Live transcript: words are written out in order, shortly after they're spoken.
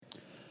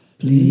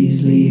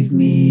Please leave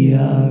me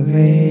a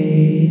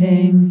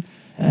rating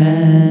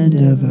and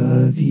a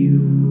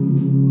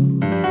review.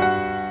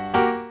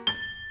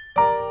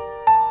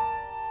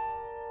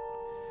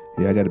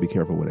 Yeah, I got to be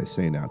careful what I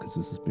say now because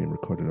this is being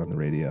recorded on the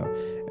radio,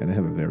 and I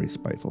have a very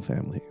spiteful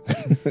family.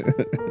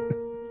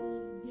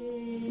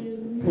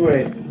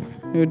 Wait,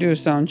 you'll do a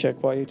sound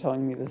check while you're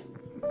telling me this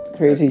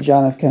crazy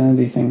John F.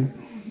 Kennedy thing.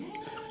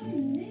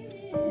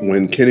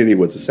 When Kennedy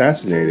was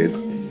assassinated,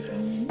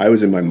 I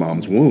was in my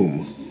mom's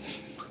womb,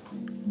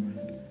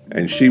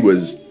 and she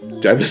was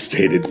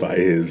devastated by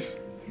his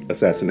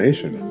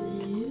assassination.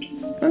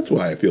 That's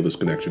why I feel this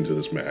connection to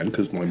this man,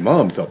 because my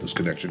mom felt this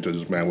connection to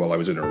this man while I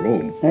was in her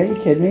womb. Are you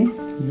kidding me?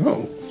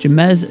 No.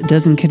 Jamez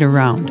doesn't kid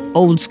around.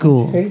 Old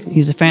school. That's crazy.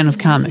 He's a fan of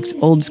comics.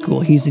 Old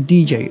school. He's a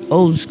DJ.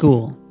 Old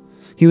school.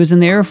 He was in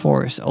the Air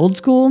Force. Old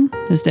school.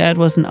 His dad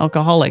was an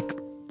alcoholic.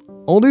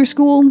 Older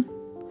school.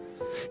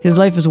 His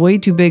life is way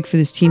too big for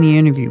this teeny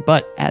interview,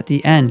 but at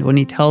the end, when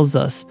he tells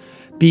us,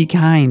 be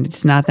kind,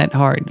 it's not that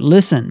hard.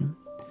 Listen,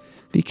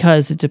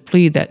 because it's a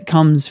plea that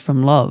comes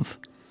from love.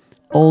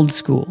 Old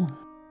school.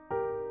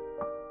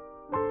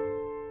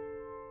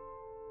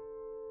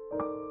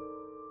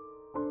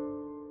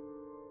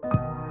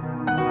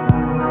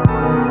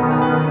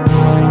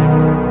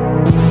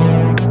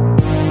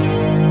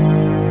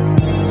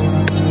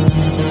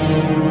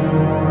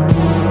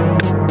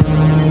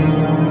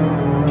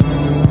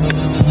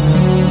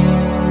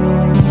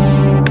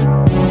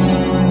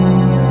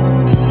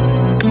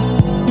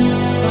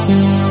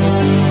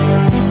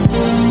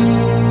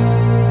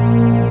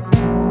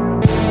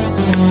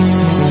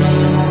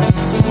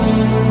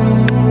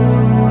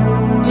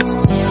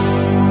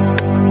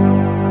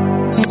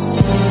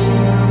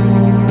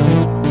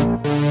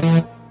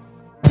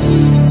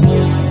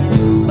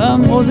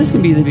 Well, this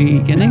can be the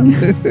beginning.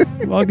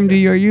 Welcome to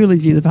Your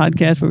Eulogy, the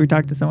podcast where we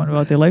talk to someone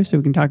about their life so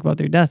we can talk about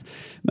their death.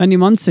 Many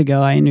months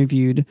ago, I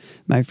interviewed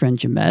my friend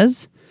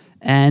Jamez,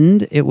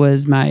 and it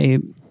was my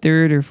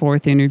third or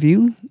fourth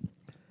interview.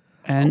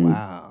 And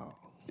Wow.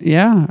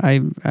 yeah,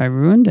 I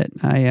ruined it.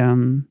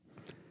 I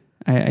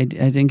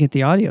didn't get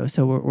the audio,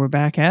 so we're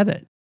back at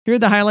it. Here are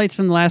the highlights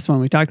from the last one.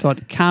 We talked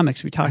about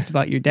comics. We talked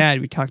about your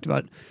dad. We talked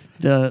about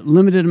the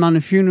limited amount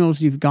of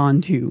funerals you've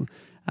gone to.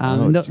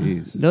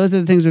 Jeez. Those are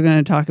the things we're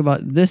going to talk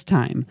about this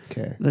time.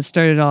 Okay. Let's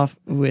start it off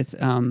with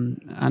on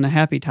a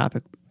happy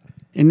topic.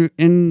 In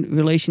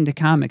relation to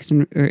comics,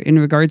 or in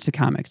regards to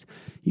comics,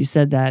 you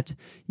said that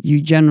you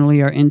generally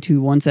are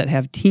into ones that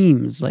have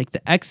teams, like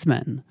the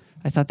X-Men.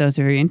 I thought that was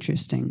very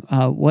interesting.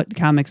 What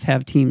comics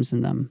have teams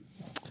in them?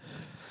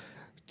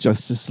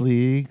 Justice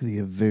League, the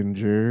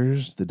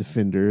Avengers, the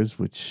Defenders,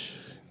 which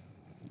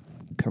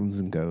comes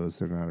and goes.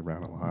 They're not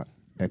around a lot.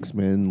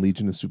 X-Men,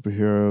 Legion of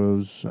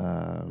Superheroes,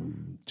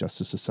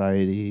 Justice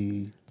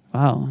Society.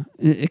 Wow.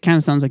 It kind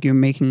of sounds like you're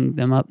making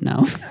them up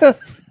now.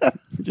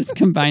 Just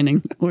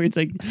combining words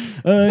like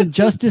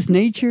justice,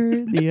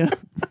 nature.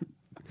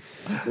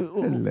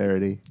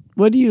 Hilarity.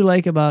 What do you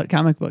like about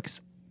comic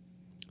books?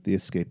 The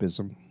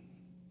escapism.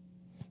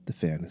 The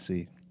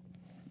fantasy.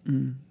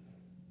 Mm.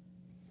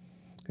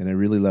 And I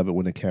really love it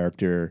when a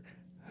character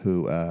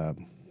who...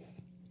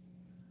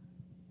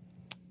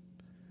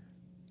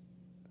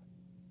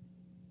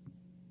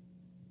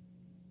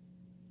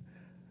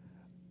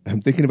 I'm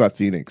thinking about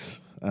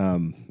Phoenix. I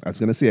was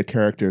going to say a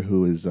character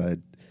who is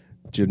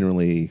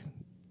generally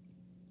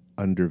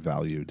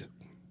undervalued.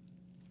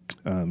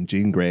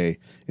 Jean Grey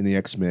in the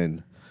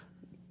X-Men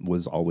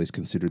was always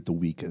considered the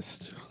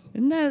weakest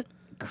Isn't that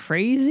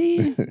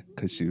crazy?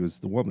 because she was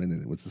the woman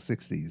and it was the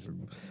 60s.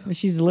 And,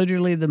 She's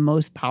literally the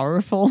most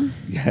powerful.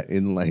 yeah,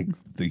 in like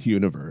the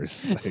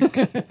universe. Like,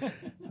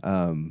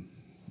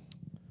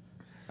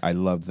 I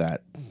love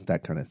that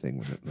kind of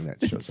thing when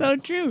that shows So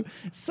up. true.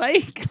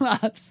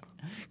 Cyclops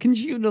can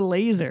shoot a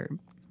laser,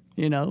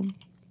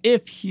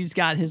 if he's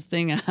got his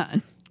thing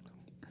on.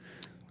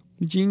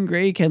 Jean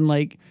Grey can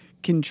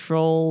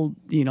control,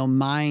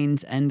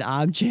 minds and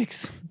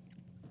objects.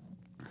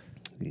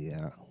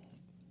 Yeah.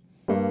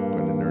 We're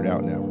going to nerd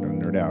out now. We're going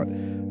to nerd out.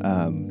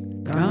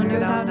 Gonna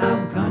nerd out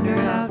now, gonna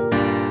nerd out.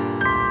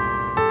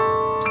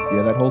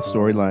 Yeah, that whole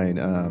storyline,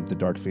 the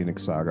Dark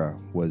Phoenix saga,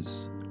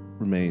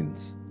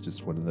 remains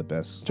just one of the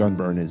best. John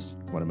Byrne is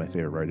one of my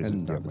favorite writers.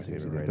 And not my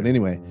favorite writer. But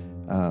anyway,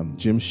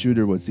 Jim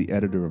Shooter was the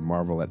editor of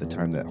Marvel at the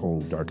time that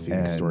whole Dark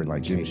Phoenix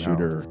storyline came out. Jim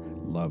Shooter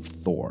loved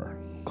Thor.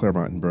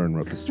 Claremont and Byrne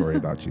wrote the story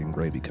about Jean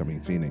Grey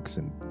becoming Phoenix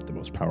and the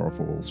most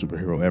powerful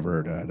superhero ever.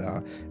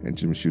 And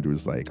Jim Shooter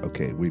was like,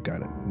 okay, we've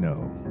got it.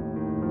 No.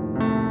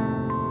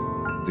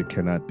 There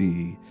cannot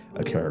be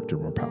a character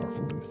more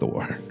powerful than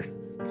Thor.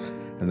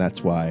 And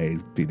that's why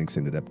Phoenix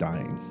ended up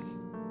dying.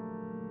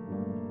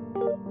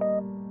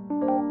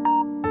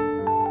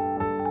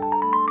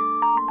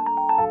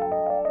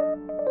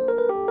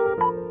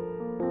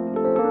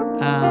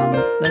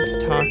 Let's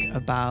talk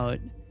about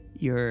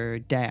your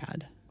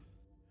dad.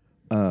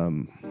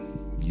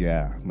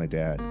 Yeah, my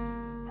dad.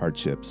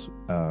 Hardships.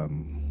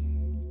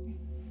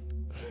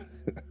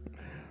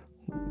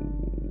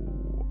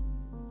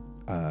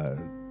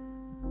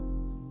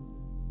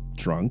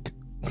 Drunk.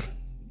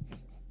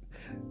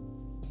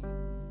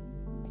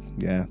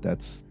 Yeah,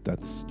 that's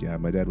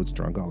my dad was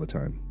drunk all the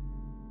time.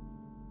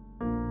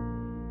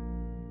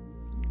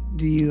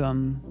 Do you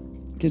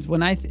because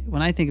when I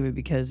think of it,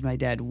 because my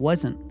dad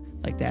wasn't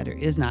like that or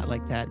is not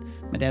like that,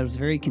 my dad was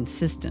very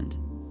consistent.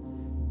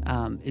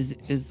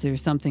 Is there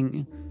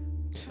something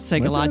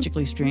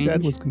psychologically strange? My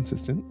dad was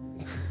consistent.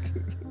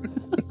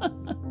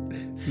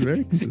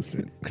 Very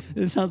consistent.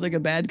 It sounds like a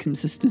bad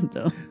consistent,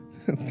 though.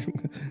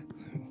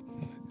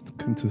 It's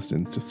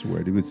consistent. It's just a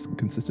word. He was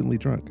consistently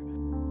drunk.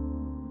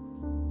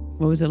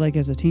 What was it like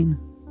as a teen?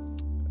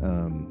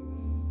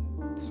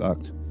 It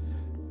sucked.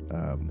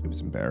 It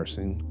was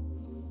embarrassing.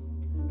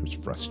 It was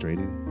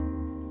frustrating.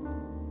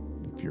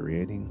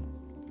 Infuriating.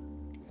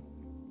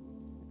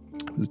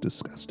 It was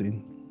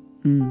disgusting.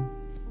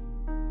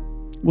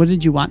 What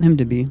did you want him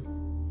to be?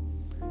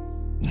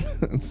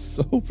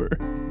 Sober.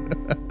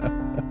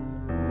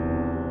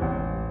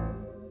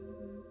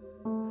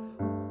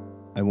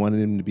 I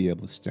wanted him to be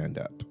able to stand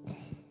up.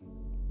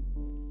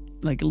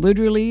 Like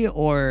literally,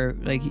 or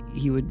like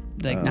he would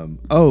like?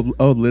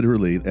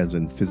 Literally, as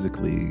in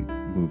physically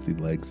move the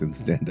legs and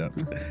stand up.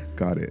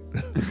 Got it.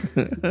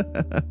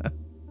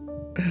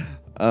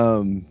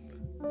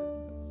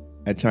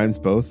 At times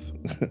both,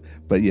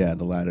 but yeah,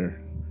 the latter.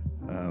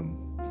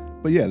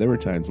 But yeah, there were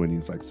times when he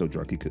was like so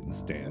drunk he couldn't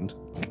stand.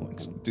 Like,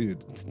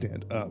 dude,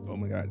 stand up! Oh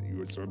my God, you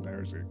were so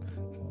embarrassing.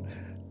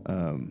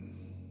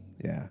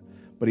 Yeah,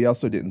 but he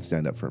also didn't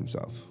stand up for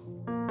himself.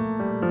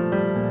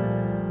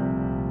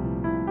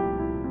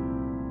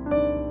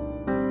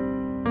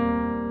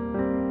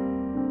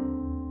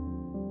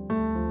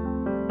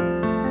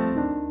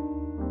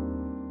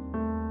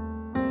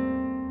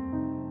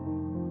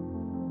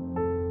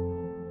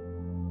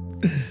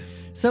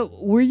 So,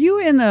 were you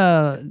in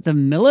the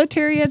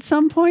military at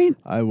some point?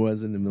 I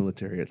was in the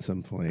military at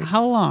some point.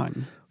 How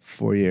long?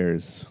 4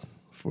 years.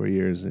 4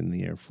 years in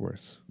the Air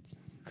Force.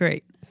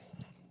 Great.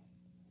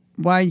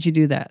 Why did you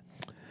do that?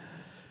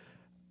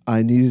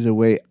 I needed a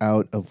way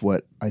out of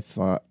what I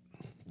thought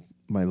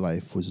my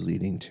life was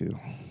leading to.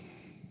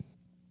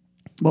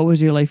 What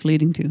was your life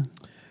leading to?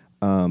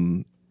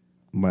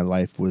 My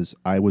life was,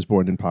 I was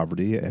born in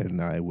poverty,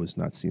 and I was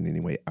not seeing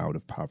any way out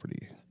of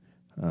poverty.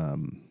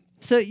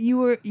 So you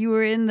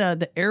were in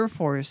the Air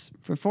Force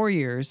for 4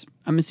 years.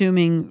 I'm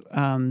assuming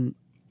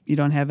you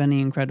don't have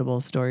any incredible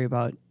story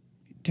about.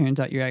 Turns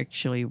out you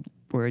actually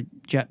were a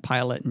jet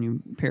pilot and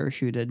you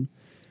parachuted.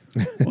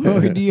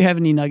 Or do you have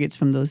any nuggets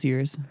from those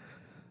years?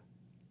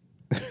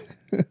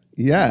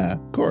 Yeah,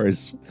 of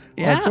course.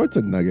 Yeah. All sorts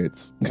of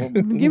nuggets.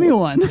 Give me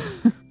one.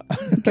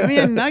 Give me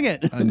a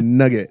nugget. A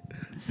nugget.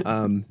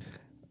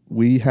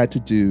 We had to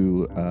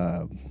do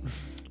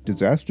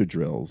disaster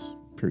drills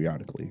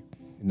periodically.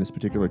 In this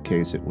particular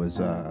case, it was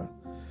the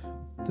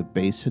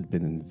base had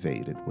been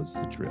invaded was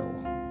the drill.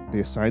 They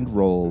assigned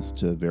roles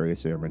to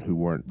various airmen who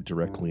weren't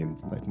directly in,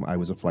 like I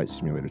was a flight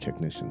simulator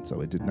technician,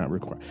 so it did not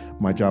require,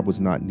 my job was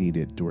not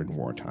needed during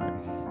wartime.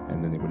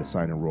 And then they would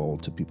assign a role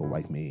to people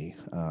like me,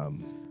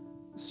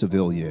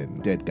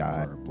 civilian, dead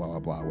guy, blah, blah,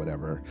 blah,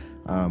 whatever.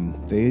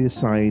 They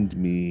assigned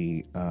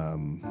me...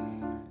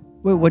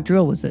 Wait, what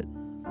drill was it?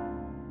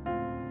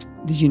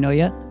 Did you know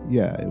yet?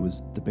 Yeah, it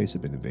was, the base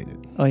had been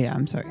invaded. Oh yeah,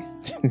 I'm sorry.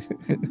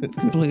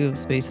 Completely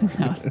spacing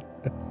out.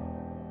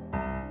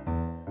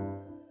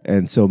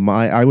 And so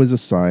I was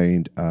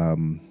assigned, I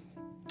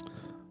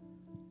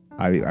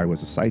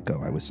was a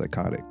psycho. I was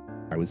psychotic.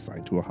 I was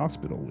assigned to a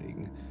hospital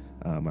wing.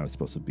 I was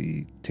supposed to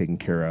be taken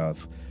care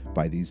of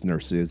by these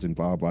nurses and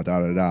blah, blah, da,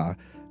 da, da.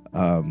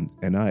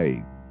 And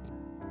I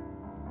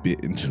bit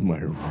into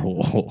my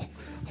role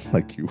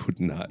like you would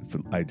not.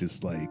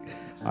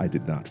 I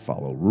did not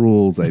follow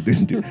rules. I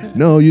didn't do,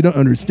 no, you don't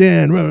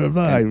understand. Blah, blah,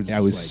 blah. I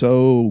was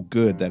so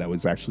good that I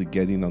was actually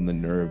getting on the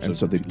nerves. And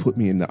so they put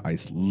me in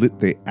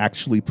they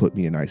actually put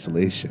me in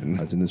isolation.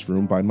 I was in this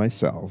room by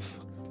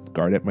myself,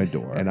 guard at my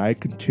door. And I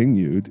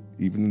continued,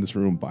 even in this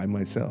room by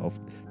myself,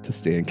 to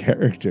stay in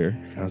character.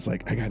 And I was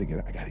like, I gotta get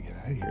out of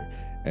here.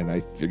 And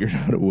I figured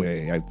out a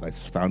way. I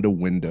found a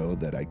window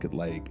that I could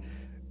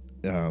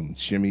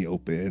shimmy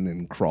open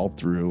and crawl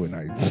through. And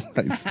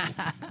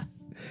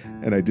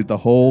and I did the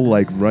whole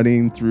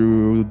running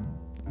through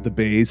the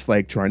base,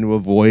 trying to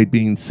avoid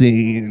being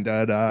seen,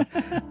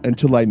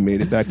 until I made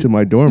it back to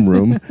my dorm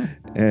room,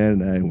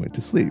 and I went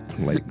to sleep.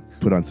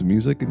 Put on some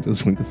music and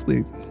just went to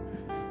sleep.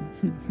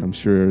 I'm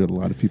sure a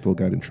lot of people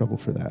got in trouble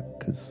for that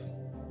because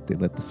they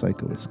let the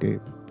psycho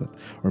escape,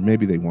 or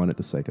maybe they wanted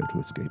the psycho to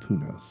escape. Who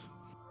knows?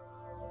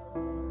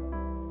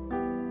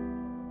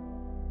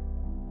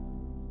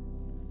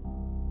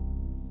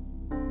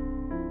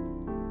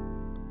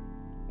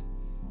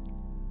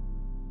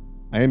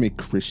 I am a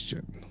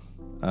Christian.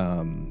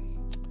 I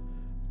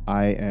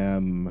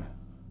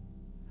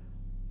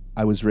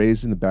was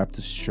raised in the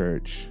Baptist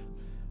church.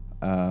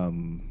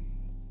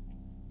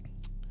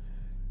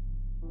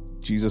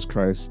 Jesus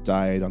Christ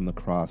died on the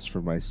cross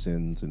for my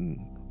sins and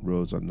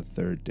rose on the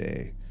third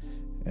day.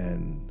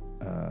 And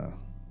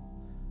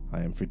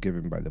I am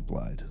forgiven by the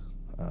blood.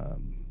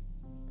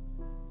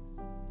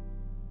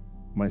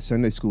 My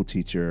Sunday school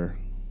teacher,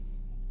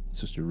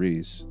 Sister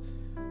Reese,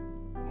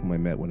 whom I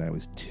met when I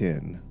was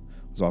 10,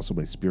 was also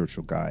my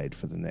spiritual guide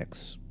for the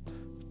next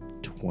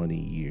 20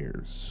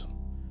 years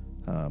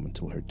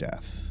until her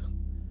death.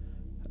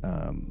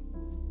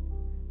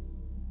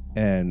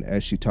 And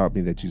as she taught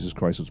me that Jesus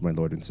Christ was my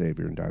Lord and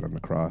Savior and died on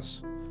the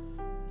cross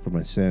for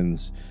my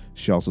sins,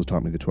 she also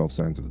taught me the 12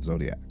 signs of the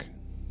zodiac.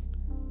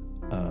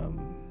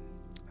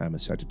 I'm a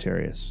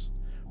Sagittarius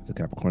with a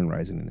Capricorn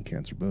rising and a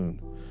Cancer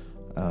moon.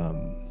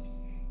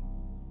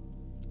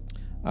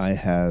 I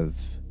have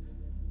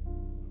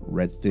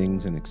read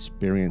things and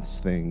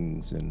experienced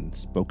things and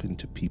spoken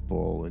to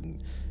people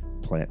and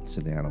plants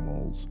and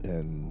animals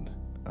and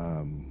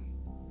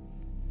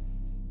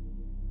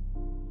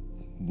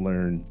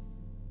learned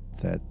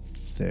that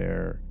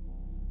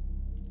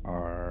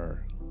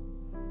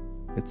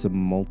it's a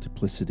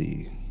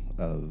multiplicity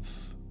of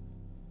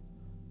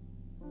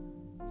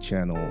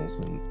channels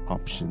and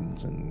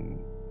options and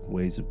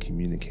ways of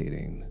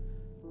communicating.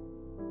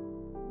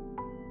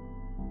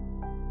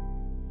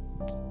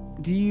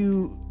 Do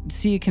you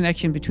see a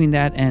connection between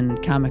that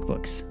and comic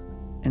books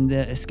and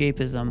the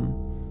escapism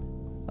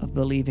of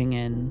believing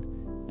in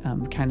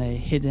kind of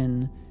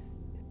hidden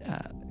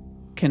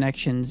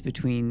connections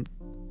between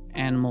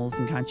animals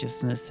and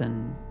consciousness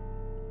and,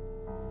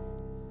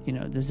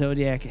 the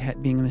zodiac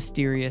being a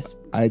mysterious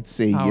I'd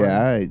say, power?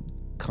 yeah,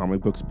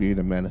 comic books being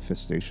a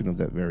manifestation of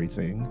that very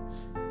thing,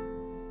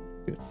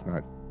 if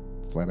not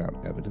flat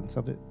out evidence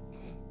of it.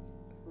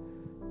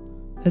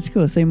 That's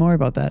cool. Say more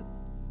about that.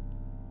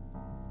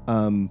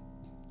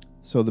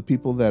 So the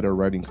people that are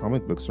writing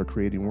comic books are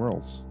creating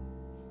worlds.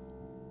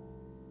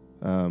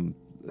 And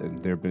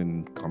there have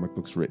been comic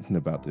books written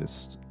about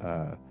this,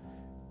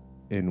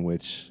 in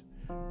which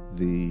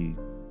the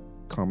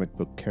comic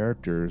book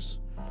characters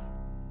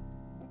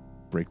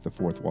break the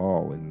fourth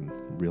wall and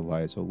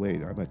realize, oh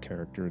wait, I'm a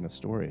character in a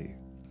story.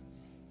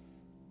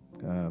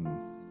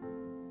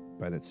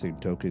 By that same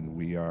token,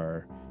 we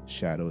are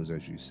shadows,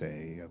 as you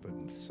say, of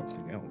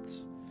something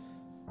else.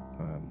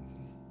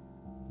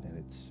 And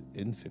it's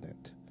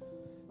infinite.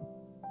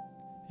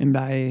 And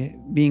by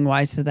being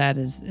wise to that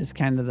is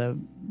kind of the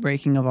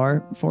breaking of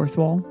our fourth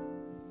wall.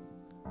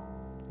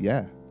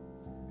 Yeah,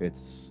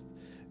 it's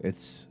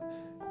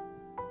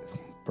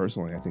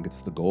personally, I think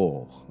it's the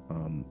goal.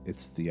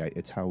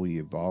 It's how we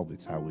evolve.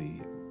 It's how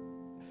we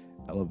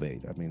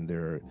elevate. I mean,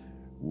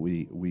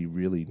 we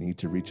really need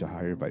to reach a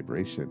higher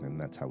vibration, and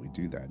that's how we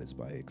do that, is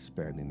by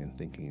expanding and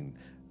thinking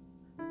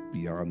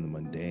beyond the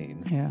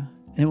mundane. Yeah.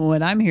 And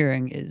what I'm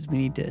hearing is we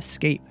need to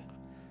escape.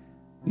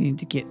 We need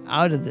to get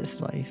out of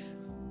this life.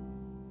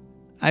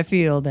 I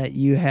feel that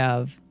you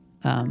have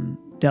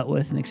dealt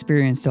with and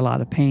experienced a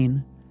lot of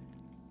pain,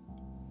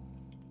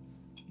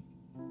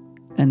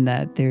 and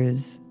that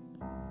there's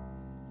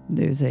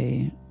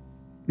a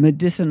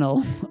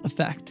medicinal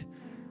effect.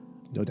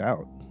 No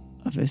doubt.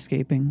 Of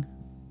escaping.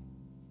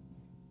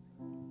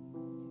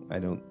 I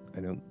don't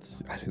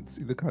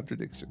see the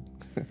contradiction.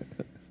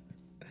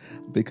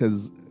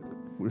 Because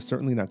we're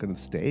certainly not going to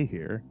stay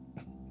here.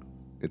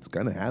 It's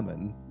going to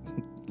happen.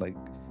 Like,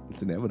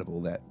 it's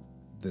inevitable that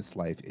this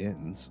life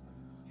ends.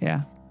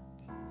 Yeah.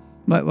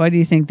 But why do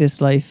you think this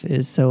life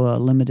is so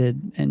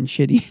limited and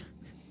shitty?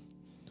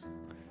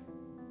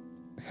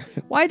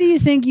 Why do you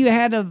think you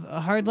had a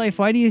hard life?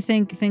 Why do you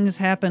think things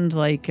happened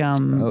like...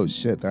 Oh,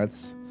 shit.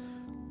 That's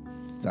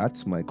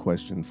my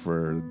question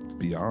for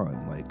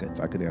beyond. Like, if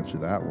I could answer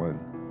that one,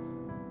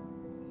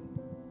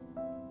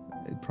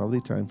 it'd probably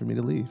be time for me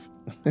to leave.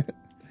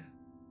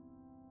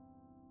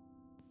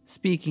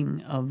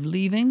 Speaking of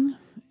leaving,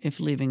 if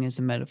leaving is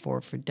a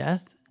metaphor for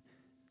death,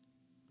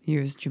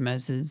 here's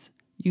Jemez's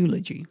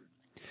eulogy.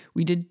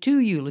 We did 2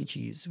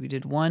 eulogies. We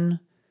did one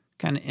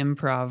kind of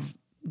improv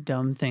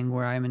dumb thing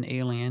where I'm an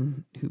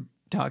alien who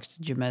talks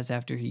to Jemez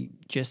after he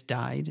just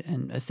died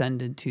and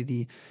ascended to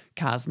the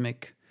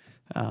cosmic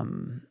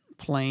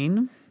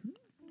plane.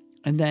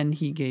 And then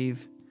he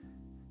gave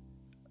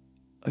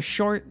a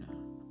short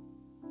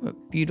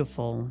but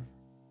beautiful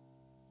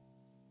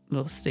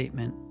little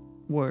statement,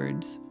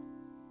 words,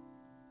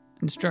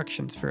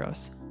 instructions for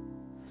us.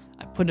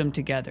 I put them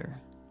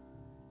together.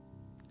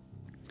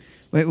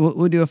 Wait,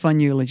 we'll do a fun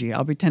eulogy.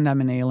 I'll pretend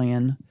I'm an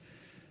alien,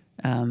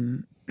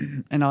 and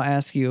I'll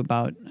ask you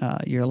about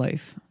your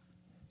life.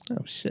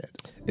 Oh,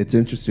 shit. It's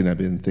interesting. I've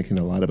been thinking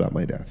a lot about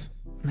my death.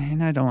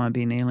 Man, I don't want to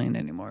be an alien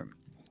anymore.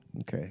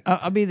 Okay.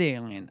 I'll be the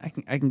alien.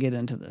 I can get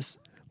into this.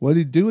 Well,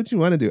 do what you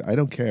want to do. I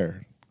don't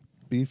care.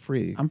 Be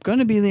free. I'm going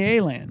to be the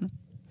alien.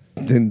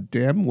 Then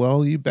damn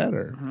well you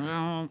better.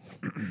 Well,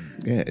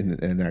 Yeah,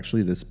 and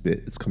actually this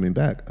bit is coming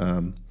back.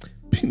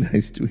 Be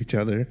nice to each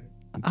other.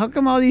 how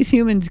come all these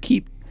humans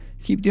keep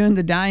doing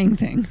the dying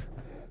thing?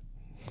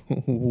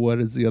 What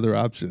is the other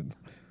option?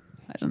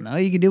 I don't know.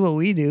 You can do what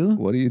we do.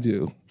 What do you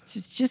do?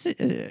 It's just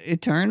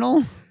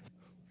eternal.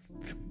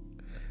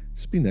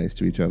 Just be nice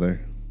to each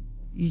other.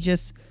 You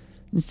just,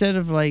 instead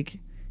of like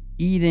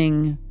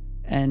eating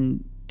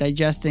and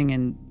digesting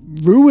and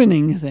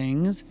ruining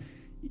things,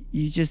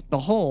 you just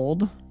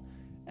behold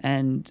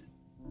and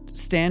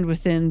stand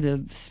within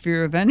the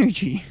sphere of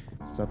energy.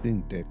 Stop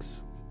being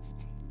dicks.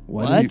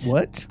 What?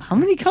 What? How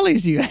many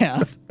colors do you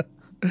have?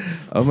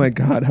 Oh my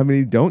God, how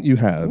many don't you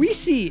have?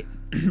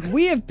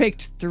 We have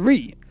picked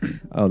 3.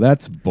 Oh,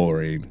 that's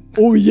boring.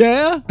 Oh,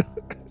 yeah?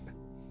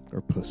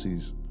 Or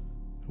pussies,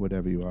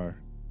 whatever you are.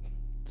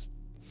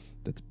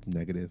 That's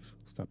negative.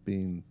 Stop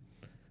being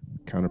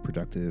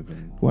counterproductive.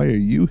 And why are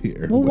you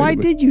here? Well, why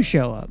did you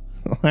show up?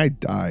 I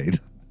died.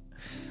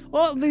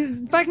 Well,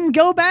 fucking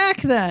go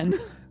back then.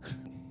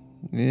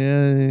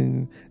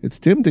 Yeah, it's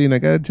tempting. I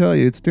gotta tell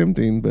you, it's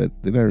tempting. But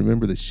then I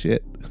remember the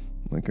shit.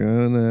 Like, I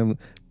don't know.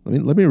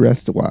 Let me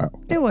rest a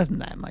while. There wasn't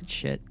that much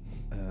shit.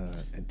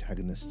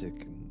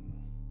 Antagonistic and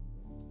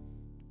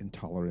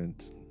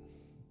intolerant.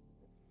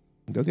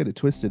 Don't get it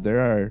twisted. There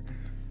are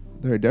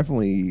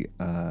definitely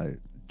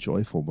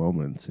joyful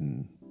moments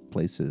and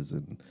places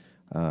and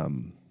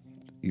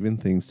even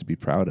things to be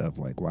proud of.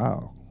 Like,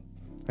 wow,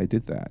 I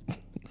did that.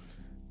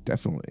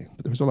 Definitely.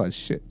 But there's a lot of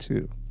shit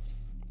too.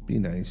 Be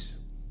nice.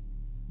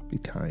 Be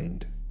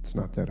kind. It's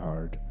not that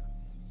hard.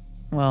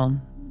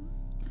 Well,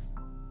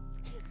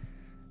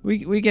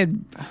 we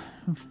could,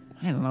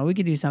 I don't know, we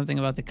could do something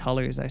about the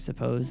colors, I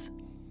suppose.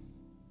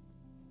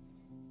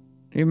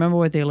 Do you remember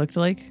what they looked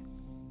like?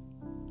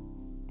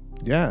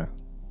 Yeah.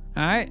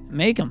 All right,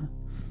 make them.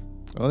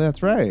 Oh,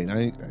 that's right.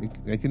 I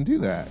can do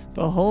that.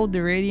 Behold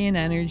the radiant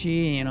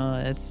energy,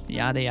 that's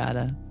yada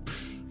yada.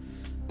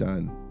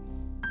 Done.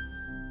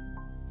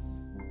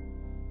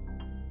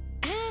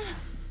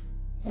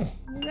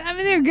 I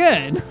mean, they're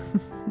good.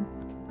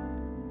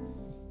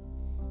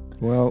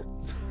 Well,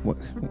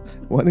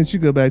 why don't you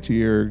go back to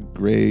your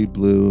gray,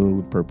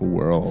 blue, purple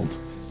world?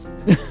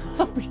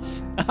 All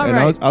and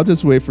right. I'll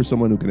just wait for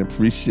someone who can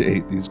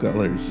appreciate these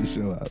colors to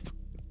show up.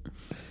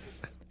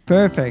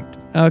 Perfect.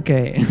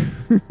 Okay.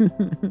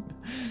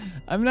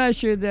 I'm not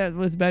sure that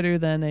was better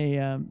than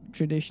a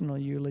traditional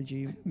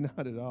eulogy.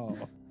 Not at all.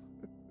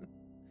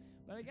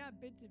 But I got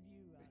bits of you.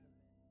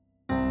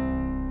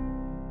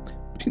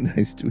 Be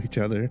nice to each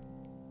other.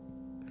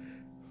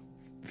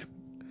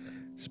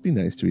 Just be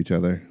nice to each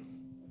other.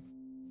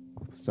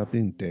 Stop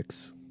being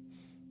dicks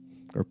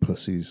or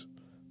pussies,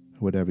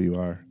 whatever you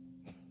are.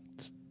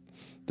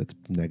 That's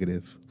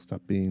negative.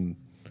 Stop being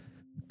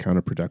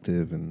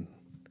counterproductive and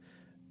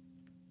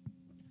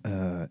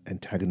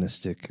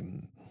antagonistic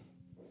and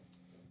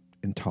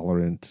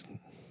intolerant.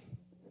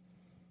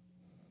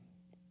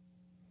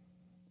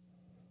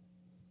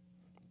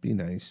 Be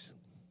nice.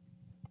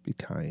 Be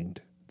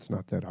kind. It's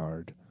not that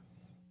hard.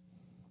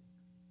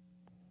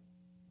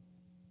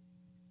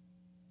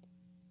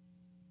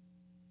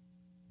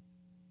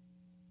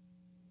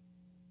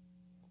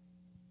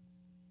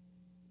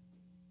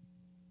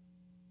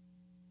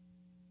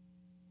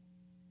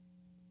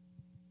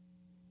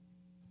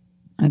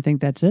 I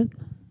think that's it.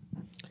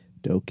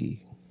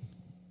 Dokie.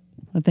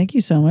 Well, thank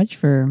you so much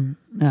for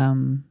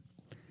doing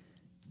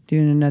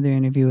another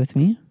interview with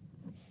me.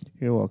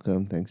 You're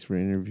welcome. Thanks for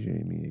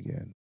interviewing me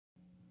again.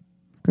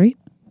 Great.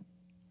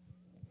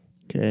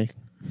 Okay.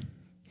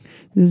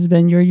 This has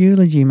been Your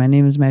Eulogy. My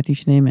name is Matthew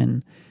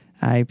Schneeman.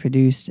 I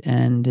produced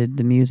and did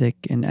the music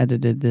and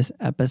edited this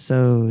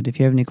episode. If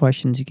you have any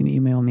questions, you can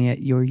email me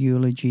at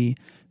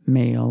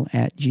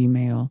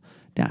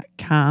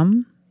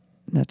youreulogymail@gmail.com.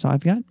 That's all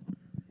I've got.